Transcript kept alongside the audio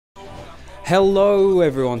Hello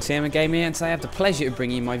everyone, TMMgamer here, and today I have the pleasure of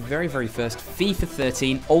bringing you my very first FIFA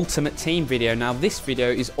 13 Ultimate Team video. Now this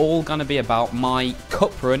video is all going to be about my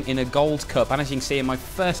cup run in a Gold Cup, and as you can see in my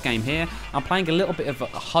first game here, I'm playing a little bit of a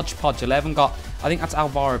hodgepodge 11. Got, I think that's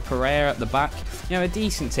Alvaro Pereira at the back. You know, a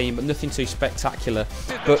decent team, but nothing too spectacular.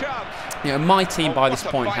 But you know, my team by this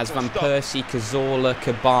point has Van Persie, Cazorla,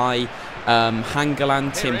 Cabai,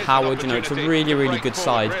 Hangeland, Tim Howard. You know, it's a really good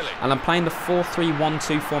side, and I'm playing the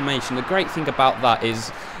 4-3-1-2 formation. The great thing about that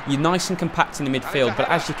is you're nice and compact in the midfield, but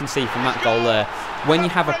as you can see from that goal there, when you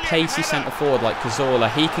have a pacey centre forward like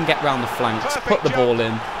Cazorla, he can get round the flanks, put the ball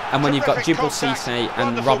in, and when you've got Djibril Cissé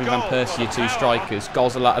and Robin Van Persie, your two strikers,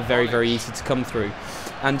 goals are very easy to come through.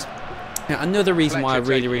 And you know, another reason why I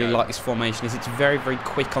really like this formation is it's very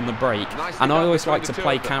quick on the break, and I always like to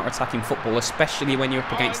play counter-attacking football, especially when you're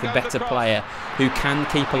up against the better player who can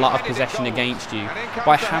keep a lot of possession against you.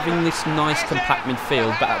 By having this nice compact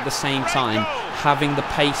midfield, but at the same time having the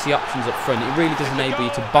pacey options up front, it really does enable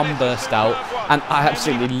you to bomb burst out, and I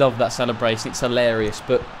absolutely love that celebration. It's hilarious.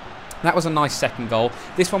 But that was a nice second goal.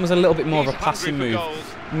 This one was a little bit more of a passing move.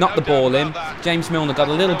 Knocked the ball in. James Milner got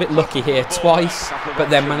a little bit lucky here twice, but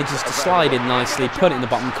then manages to slide in nicely, put it in the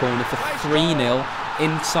bottom corner for 3-0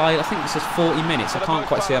 inside, I think this is 40 minutes. I can't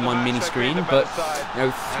quite see on my mini screen, but you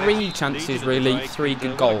know, 3 chances really, 3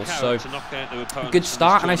 good goals. So good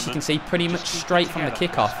start, and as you can see, pretty much straight from the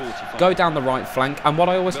kickoff, go down the right flank. And what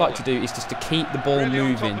I always like to do is just to keep the ball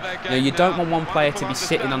moving. You know, you don't want one player to be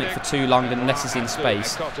sitting on it for too long unless it's in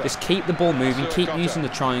space. Just keep the ball moving, keep using the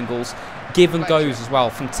triangles, give and goes as well.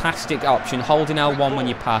 Fantastic option, holding L1 when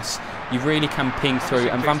you pass. You really can ping through,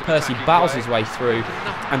 and Van Persie battles his way through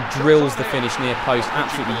and drills the finish near post.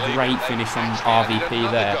 Absolutely great finish from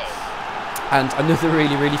RVP there. And another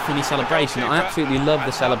really funny celebration. I absolutely love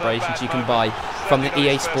the celebrations you can buy from the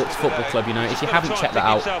EA Sports Football Club. You know, if you haven't checked that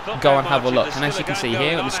out, go and have a look. And as you can see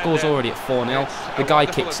here, the score's already at 4-0. The guy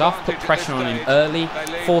kicks off, put pressure on him early,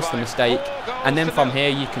 force the mistake, and then from here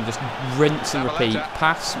you can just rinse and repeat.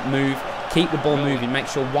 Pass, move, keep the ball moving, make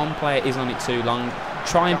sure one player isn't on it too long.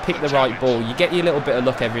 Try and pick the right ball. You get your little bit of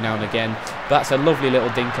luck every now and again, but that's a lovely little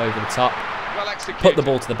dink over the top. Put the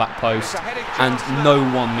ball to the back post, and no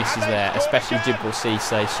one misses there, especially Djibril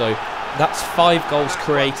Cissé. So that's 5 goals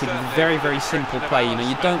created with very simple play. You know,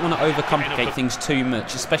 you don't want to overcomplicate things too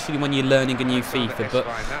much, especially when you're learning a new FIFA. But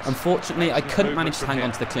unfortunately, I couldn't manage to hang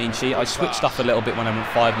on to the clean sheet. I switched off a little bit when I went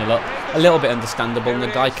 5-0 up. A little bit understandable, and the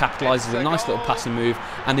guy capitalises a nice little passing move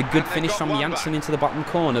and a good finish from Janssen into the bottom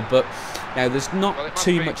corner. But you know, there's not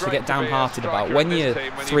too much to get downhearted about. When you're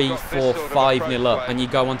 3, 4, 5-0 up and you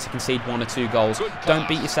go on to concede 1 or 2 goals, don't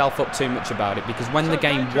beat yourself up too much about it, because when the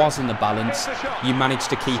game was in the balance, you managed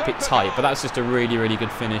to keep it tight. But that's just a really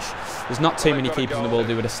good finish. There's not too many keepers in the world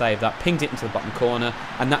who would have saved that. Pinged it into the bottom corner,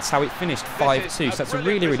 and that's how it finished, 5-2. So that's a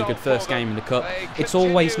really good first game in the Cup. It's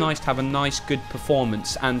always nice to have a nice, good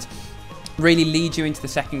performance and really lead you into the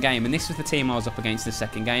second game, and this was the team I was up against the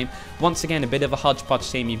second game. Once again, a bit of a hodgepodge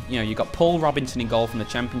team. You've got Paul Robinson in goal from the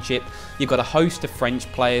Championship. You've got a host of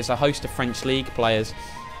French players, a host of French League players,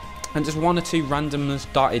 and just 1 or 2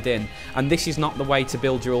 randomers dotted in. And this is not the way to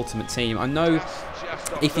build your ultimate team. I know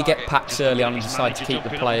if you get packs early on and decide to keep the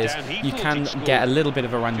players, you can get a little bit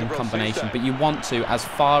of a random combination, but you want to, as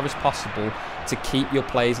far as possible, to keep your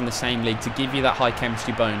players in the same league to give you that high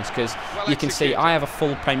chemistry bonus. Because you can see I have a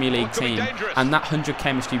full Premier League team, and that 100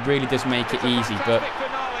 chemistry really does make it easy. But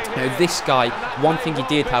you know, this guy, one thing he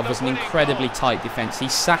did have was an incredibly tight defence. He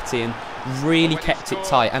sat in, really kept it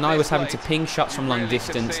tight, and I was having to ping shots from long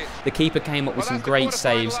distance. The keeper came up with some great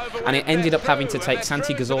saves, and it ended up having to take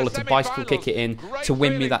Santi Cazorla to bicycle kick it in to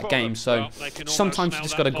win me that game. So sometimes you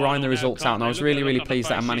just got to grind the results out, and I was really pleased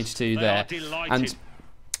that I managed to there. And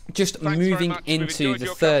just moving into the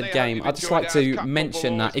third game, I'd just like to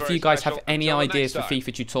mention that if you guys have any ideas for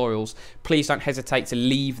FIFA tutorials, please don't hesitate to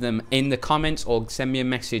leave them in the comments or send me a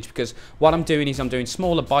message, because what I'm doing is I'm doing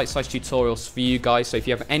smaller bite-sized tutorials for you guys. So if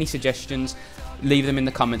you have any suggestions, leave them in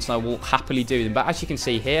the comments and I will happily do them. But as you can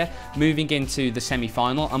see here, moving into the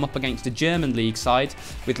semi-final, I'm up against the German league side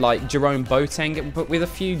with like Jerome Boateng, but with a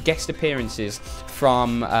few guest appearances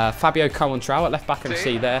from Fabio Coentrão at left back, and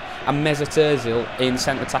see there, and Mesut Ozil in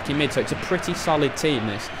centre attacking mid. So it's a pretty solid team,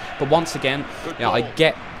 this. But once again, you know, I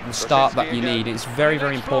get the start that you need. It's very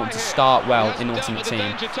important to start well in Ultimate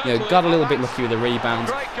Team. You know, got a little bit lucky with the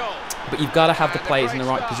rebound. But you've got to have the players in the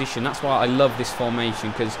right position. That's why I love this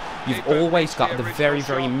formation, because you've always got the very,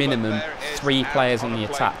 very minimum 3 players on the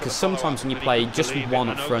attack. Because sometimes when you play just with 1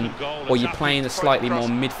 up front, or you're playing a slightly more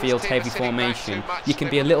midfield heavy formation, you can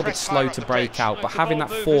be a little bit slow to break out. But having that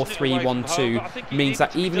 4-3-1-2 means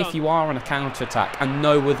that even if you are on a counter attack and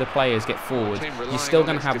no other players get forward, you're still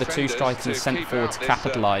going to have the 2 strikers and centre forward to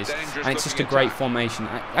capitalise. And it's just a great formation.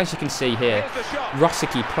 As you can see here,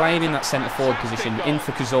 Rosicky playing in that centre forward position, in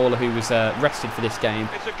for Cazorla, who was rested for this game,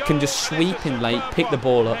 can just sweep in late, pick the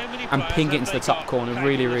ball up and ping it into the top corner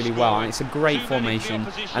really, really well. And it's a great formation,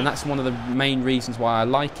 and that's one of the main reasons why I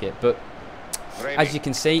like it. But as you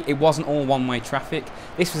can see, it wasn't all one-way traffic.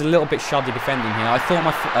 This was a little bit shoddy defending here. I thought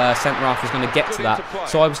my centre-half was going to get to that,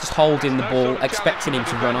 so I was just holding the ball, expecting him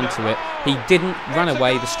to run onto it. He didn't run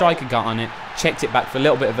away, the striker got on it, checked it back for a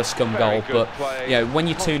little bit of a scum goal. But you know, when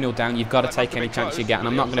you're 2-0 down, you've got to take any chance you get, and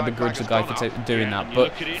I'm not going to begrudge the guy for doing that.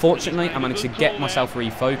 But fortunately, I managed to get myself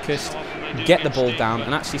refocused, get the ball down,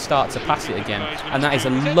 and actually start to pass it again. And that is a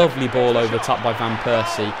lovely ball over the top by Van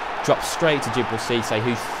Persie. Drops straight to Djibril Cissé,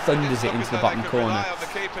 who thunders it into the bottom corner.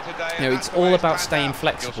 You know, it's all about staying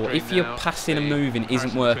flexible. If your passing and moving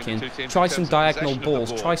isn't working, try some diagonal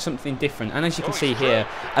balls, try something different. And as you can see here,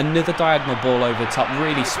 another diagonal ball over the top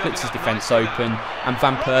really splits his defence open, and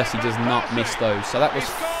Van Persie does not miss those. So that was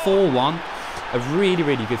 4-1. A really,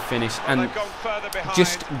 really good finish, and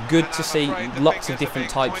just good to see lots of different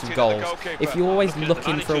types of goals. If you're always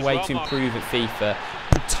looking for a way to improve at FIFA,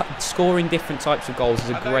 scoring different types of goals is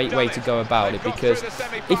a great way to go about it, because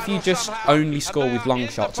if you just only score with long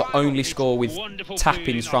shots, or only score with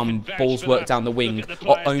tap-ins from balls worked down the wing,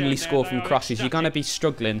 or only score from crosses, you're going to be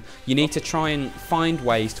struggling. You need to try and find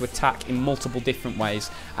ways to attack in multiple different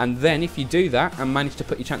ways, and then if you do that and manage to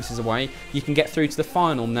put your chances away, you can get through to the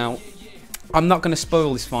final. Now, I'm not going to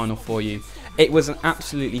spoil this final for you. It was an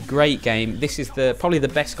absolutely great game. This is probably the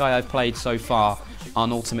best guy I've played so far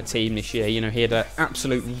on Ultimate Team this year. You know, he had an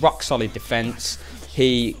absolute rock-solid defence.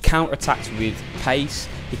 He counter-attacked with pace.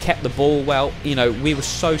 He kept the ball well. You know, we were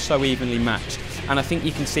so evenly matched. And I think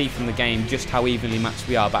you can see from the game just how evenly matched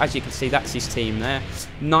we are. But as you can see, that's his team there.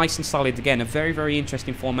 Nice and solid again. A very, very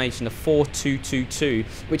interesting formation, a 4-2-2-2,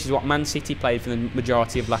 which is what Man City played for the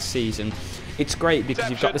majority of last season. It's great because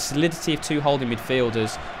you've got the solidity of 2 holding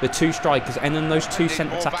midfielders, the 2 strikers, and then those 2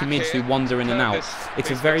 centre-attacking mids who wander in and out.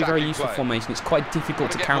 It's a very, very useful formation. It's quite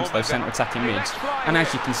difficult to counter those centre-attacking mids. And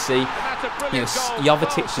as you can see, you know,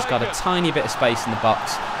 Jovetic just got a tiny bit of space in the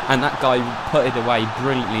box, and that guy put it away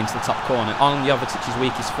brilliantly into the top corner on Jovic's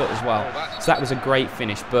weakest foot as well. So that was a great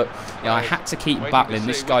finish, but you know, I had to keep battling.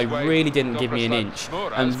 This guy really didn't give me an inch,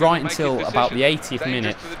 and right until about the 80th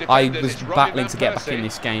minute, I was battling to get back in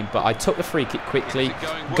this game, but I took the free kick quickly,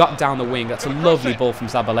 got down the wing. That's a lovely ball from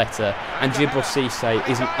Zabaleta, and Djibril Cissé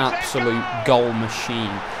is an absolute goal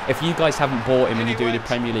machine. If you guys haven't bought him and you're doing a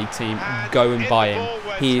Premier League team, go and buy him.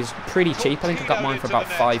 He is pretty cheap. I think I got mine for about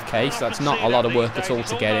 5k, so that's not a lot of work at all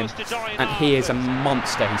to get him. And he is a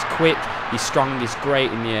monster. He's quick, he's strong, he's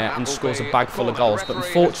great in the air, and scores a bag full of goals. But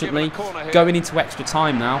unfortunately, going into extra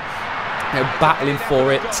time now, you know, battling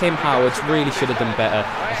for it, Tim Howard really should have done better.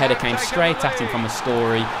 The header came straight at him from a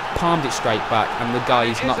story, palmed it straight back, and the guy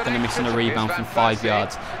is not going to miss on a rebound from 5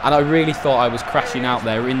 yards. And I really thought I was crashing out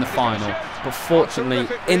there in the final. But fortunately,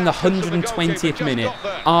 in the 120th minute,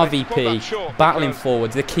 RVP battling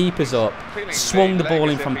forwards, the keeper's up, swung the ball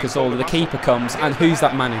in from Cazorla, the keeper comes, and who's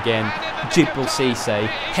that man again? Djibril Cissé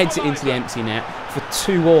heads it into the empty net for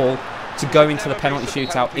 2-2 to go into the penalty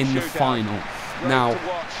shootout in the final. Now,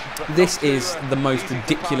 this is the most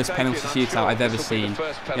ridiculous penalty shootout I've ever seen.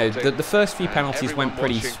 You know, the first few penalties went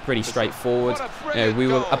pretty straightforward. You know, we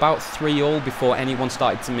were about 3-3 before anyone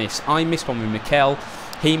started to miss. I missed one with Mikel.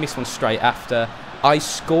 He missed one straight after. I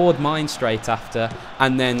scored mine straight after,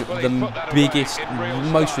 and then the biggest,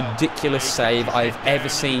 most ridiculous save I've ever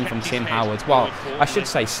seen from Tim Howard. Well, I should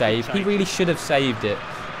say save. He really should have saved it,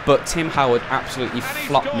 but Tim Howard absolutely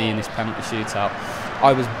flopped me in this penalty shootout.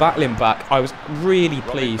 I was battling back. I was really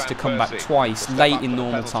pleased to come back twice, late in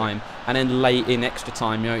normal time and then late in extra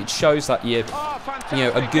time. You know, it shows that you're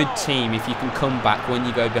a good team if you can come back when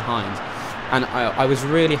you go behind. And I was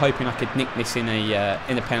really hoping I could nick this in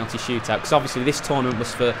a penalty shootout, because obviously this tournament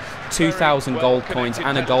was for 2,000 gold coins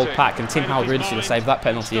and a gold pack, and Tim Howard really should have saved that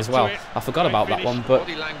penalty as well. I forgot about that one, but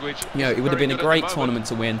you know, it would have been a great tournament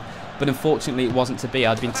to win, but unfortunately it wasn't to be.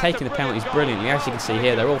 I'd been taking the penalties brilliantly. As you can see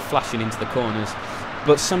here, they're all flashing into the corners,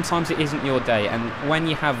 but sometimes it isn't your day, and when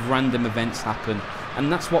you have random events happen,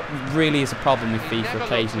 And that's what really is a problem with FIFA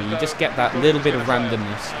occasionally. You just get that little bit of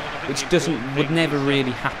randomness, which would never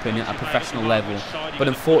really happen at a professional level. But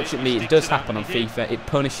unfortunately, it does happen on FIFA. It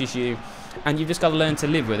punishes you, and you've just got to learn to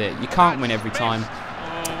live with it. You can't win every time.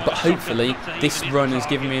 But hopefully, this run has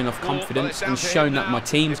given me enough confidence and shown that my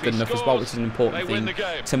team's good enough as well, which is an important thing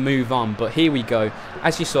to move on. But here we go.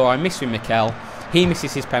 As you saw, I missed with Mikel. He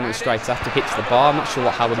misses his penalty straight after, hits the bar. I'm not sure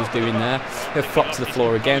what Howard was doing there. He'll flop to the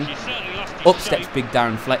floor again. Up steps big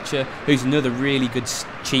Darren Fletcher, who's another really good,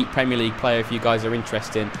 cheap Premier League player if you guys are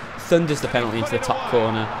interested. Thunders the penalty into the top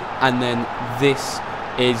corner. And then this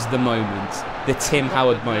is the moment. The Tim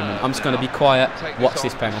Howard moment. I'm just going to be quiet. Watch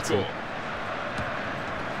this penalty.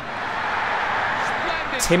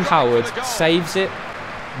 Tim Howard saves it,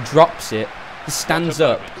 drops it, stands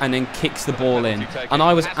up, and then kicks the ball in. And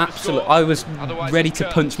I was ready to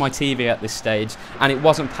punch my TV at this stage, and it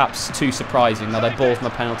wasn't perhaps too surprising that I balled my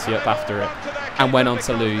penalty up after it and went on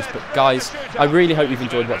to lose. But guys, I really hope you've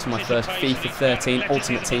enjoyed watching my first FIFA 13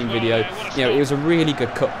 Ultimate Team video. You know, it was a really good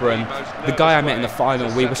cup run. The guy I met in the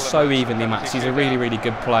final, we were so evenly matched. He's a really, really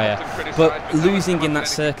good player. But losing in that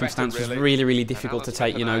circumstance was really, really difficult to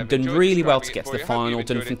take. You know, done really well to get to the final,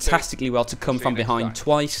 done fantastically well to come from behind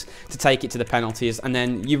twice, to take it to the penalties, and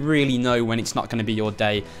then you really know when it's not going to be your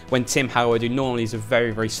day, when Tim Howard, who normally is a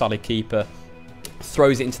very, very solid keeper,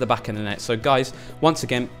 throws it into the back of the net. So guys, once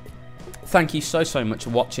again, thank you so much for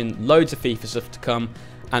watching. Loads of FIFA stuff to come,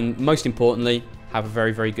 and most importantly, have a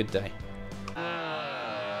very, very good day.